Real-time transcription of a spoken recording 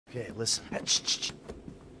Okay, listen.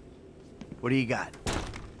 What do you got?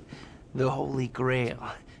 The Holy Grail,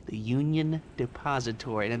 the Union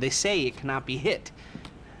Depository. Now, they say it cannot be hit.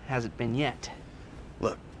 Hasn't been yet.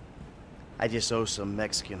 Look, I just owe some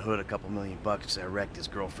Mexican hood a couple $1 million because I wrecked his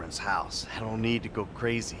girlfriend's house. I don't need to go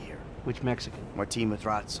crazy here. Which Mexican? Martin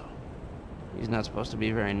Madrazo. He's not supposed to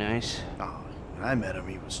be very nice. Oh, when I met him,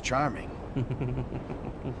 he was charming.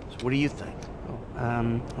 So what do you think?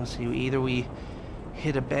 Oh, let's see, either we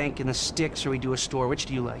hit a bank in the sticks or we do a store. Which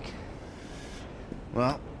do you like?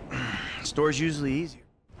 Well, store's usually easier.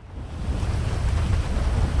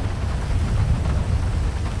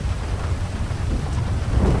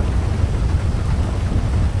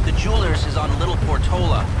 The Jewelers is on Little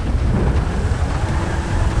Portola.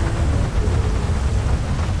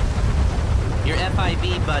 Your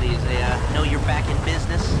FIB buddies, they know you're back in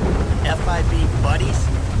business? FIB buddies?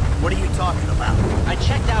 What are you talking about? I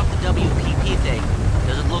checked out the WPP thing.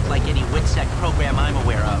 Doesn't look like any WITSEC program I'm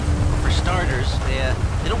aware of. For starters,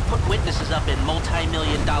 they don't put witnesses up in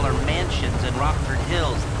multi-million-dollar mansions in Rockford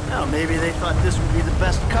Hills. Well, maybe they thought this would be the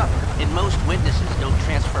best cover. And most witnesses don't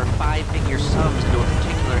transfer five-figure sums into a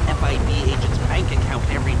particular FIB agent's bank account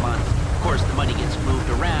every month. Of course, the money gets moved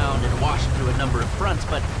around and washed through a number of fronts,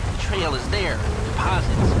 but the trail is there.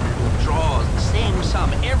 Deposits, withdrawals, the same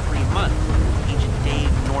sum every month. Agent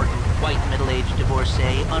Dave Norton, white middle-aged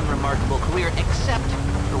divorcee, unremarkable career, except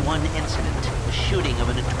for one incident, the shooting of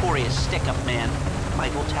a notorious stick-up man,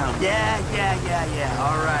 Michael Town. Yeah,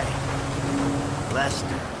 all right.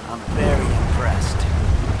 Lester, I'm very impressed.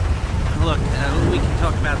 Look, we can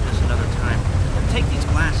talk about this another time. Take these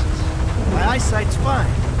glasses. My eyesight's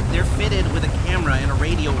fine. They're fitted with a camera and a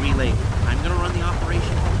radio relay. I'm gonna run the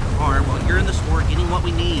operation from the car while you're in the store getting what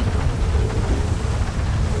we need.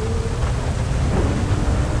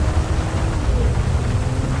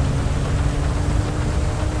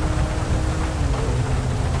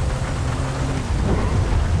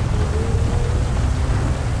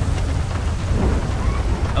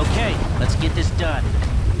 Okay, let's get this done.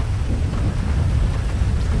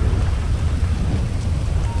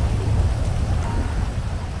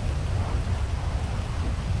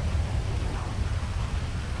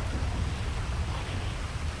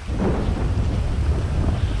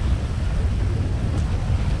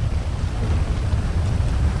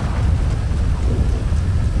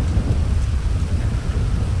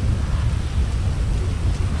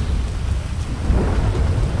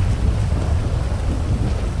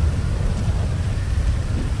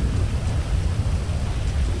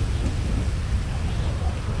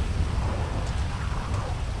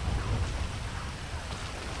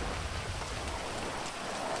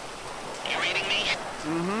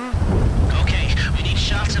 Okay, we need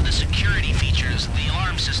shots of the security features, the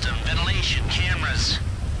alarm system, ventilation, cameras.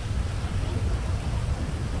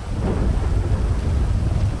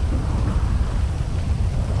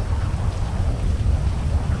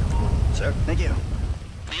 Sir, thank you.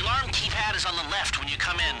 The alarm keypad is on the left when you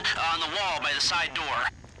come in, on the wall by the side door.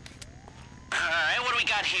 Alright, what do we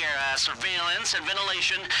got here? Surveillance and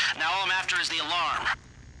ventilation. Now all I'm after is the alarm.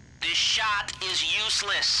 This shot is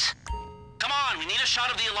useless. Come on, we need a shot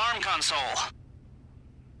of the alarm console.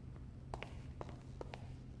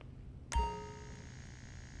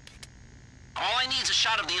 All I need is a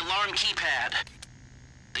shot of the alarm keypad.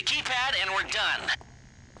 The keypad and we're done.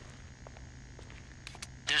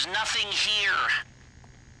 There's nothing here.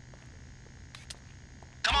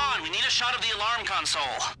 Come on, we need a shot of the alarm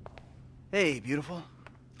console. Hey, beautiful.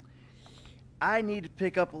 I need to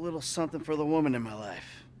pick up a little something for the woman in my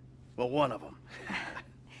life. Well, one of them.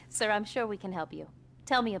 Sir, I'm sure we can help you.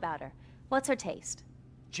 Tell me about her. What's her taste?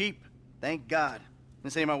 Cheap, thank God.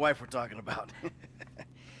 This ain't my wife we're talking about.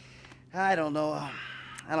 I don't know.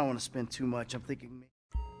 I don't want to spend too much. I'm thinking...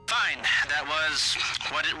 Fine, that was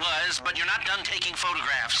what it was, but you're not done taking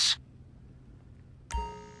photographs.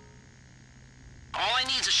 All I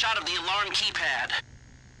need is a shot of the alarm keypad.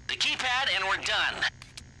 The keypad and we're done.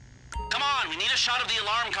 Come on, we need a shot of the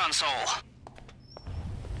alarm console.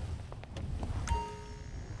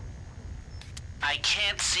 I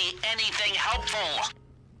can't see anything helpful.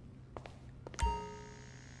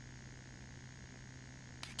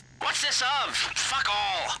 What's this of? Fuck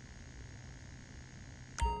all.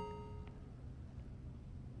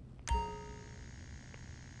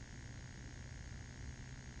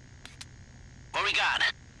 What we got?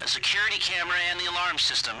 A security camera and the alarm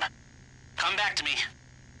system. Come back to me.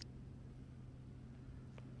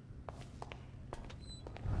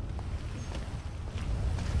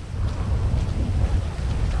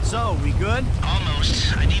 So, we good?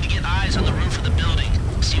 Almost. I need to get eyes on the roof of the building.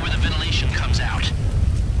 See where the ventilation comes out.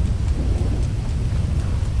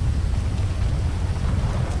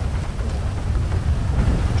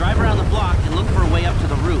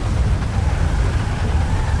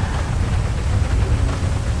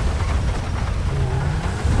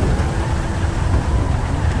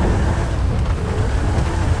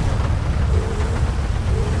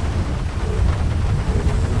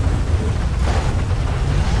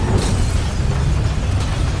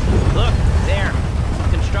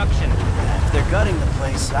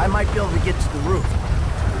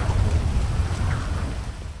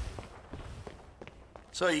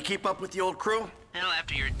 So, you keep up with the old crew? Well,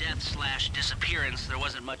 after your death/disappearance, there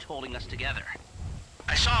wasn't much holding us together.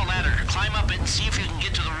 I saw a ladder. Climb up it and see if you can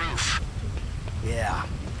get to the roof. Yeah.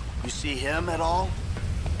 You see him at all?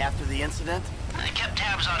 After the incident? I kept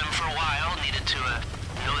tabs on him for a while. Needed to,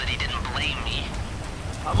 know that he didn't blame me.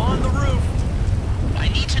 I'm on the roof. I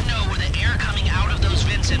need to know where the air coming out of those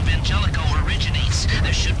vents in Vangelico originates.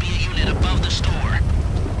 There should be a unit above the store.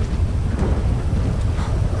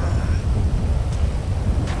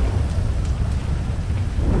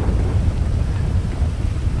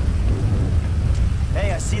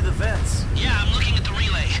 Hey, I see the vents. Yeah, I'm looking at the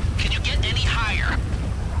relay. Can you get any higher?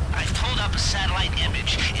 I've pulled up a satellite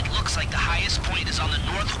image. It looks like the highest point is on the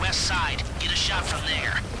northwest side. Get a shot from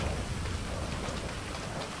there.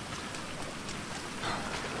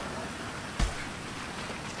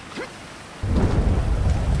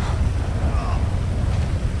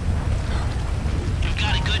 You've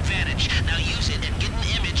got a good vantage. Now use it and get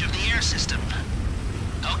an image of the air system.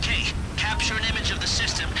 Okay, capture an image of the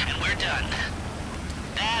system and we're done.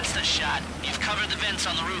 That's the shot. You've covered the vents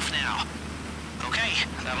on the roof now. Okay,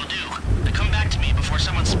 that'll do. Now come back to me before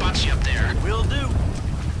someone spots you up there. Will do.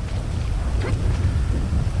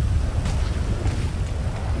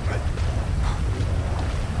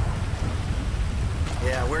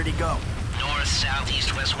 Yeah, where'd he go? North, south,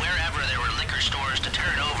 east, west, wherever there were liquor stores to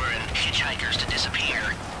turn over and hitchhikers to disappear.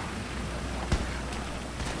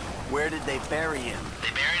 Where did they bury him? They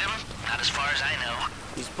buried him? Not as far as I know.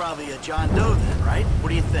 He's probably a John Doe then, right? What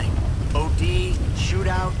do you think? OD,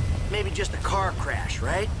 shootout, maybe just a car crash,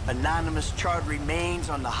 right? Anonymous charred remains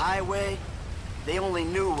on the highway. They only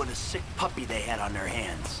knew what a sick puppy they had on their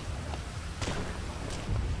hands.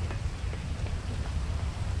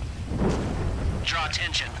 Draw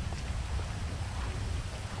attention.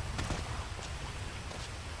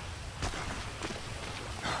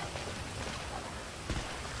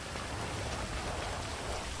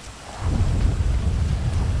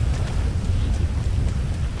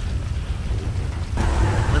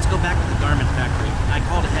 Let's go back to the garment factory. I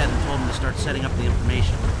called ahead and told him to start setting up the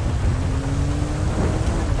information.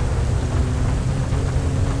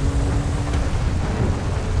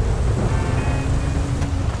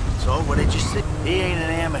 So, what did you see? He ain't an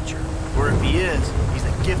amateur. Or if he is, he's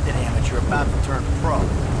a gifted amateur about to turn pro.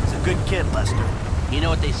 He's a good kid, Lester. You know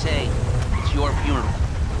what they say? It's your funeral.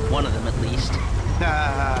 One of them, at least.